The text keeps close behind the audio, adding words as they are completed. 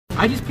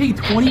I just paid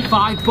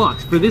 25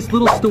 bucks for this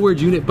little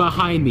storage unit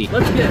behind me.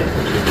 Let's get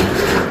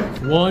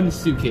it. One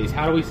suitcase.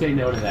 How do we say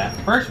no to that?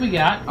 First, we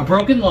got a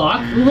broken lock.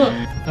 Look,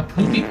 a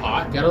poopy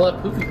pot. Gotta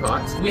love poopy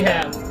pots. We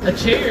have a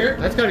chair.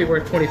 That's gotta be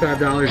worth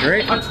 $25,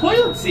 right? A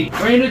toilet seat.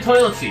 Brand new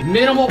toilet seat.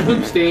 Minimal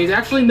poop stains.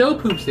 Actually, no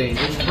poop stains.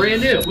 It's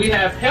brand new. We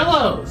have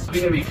pillows.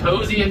 We're gonna be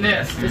cozy in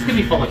this. This could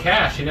be full of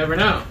cash. You never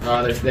know.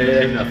 Oh, there's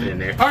nothing in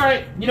there. All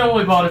right, you know what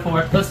we bought it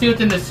for. Let's see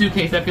what's in this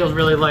suitcase. That feels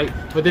really light,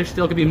 but there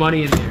still could be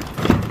money in there.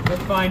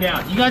 Let's find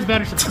out. You guys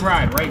better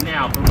subscribe right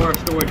now for more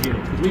storage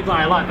units, because we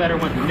buy a lot better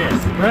ones than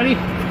this. Ready?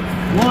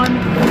 1,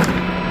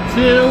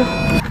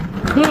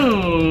 2,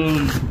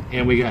 boom.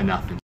 And we got nothing.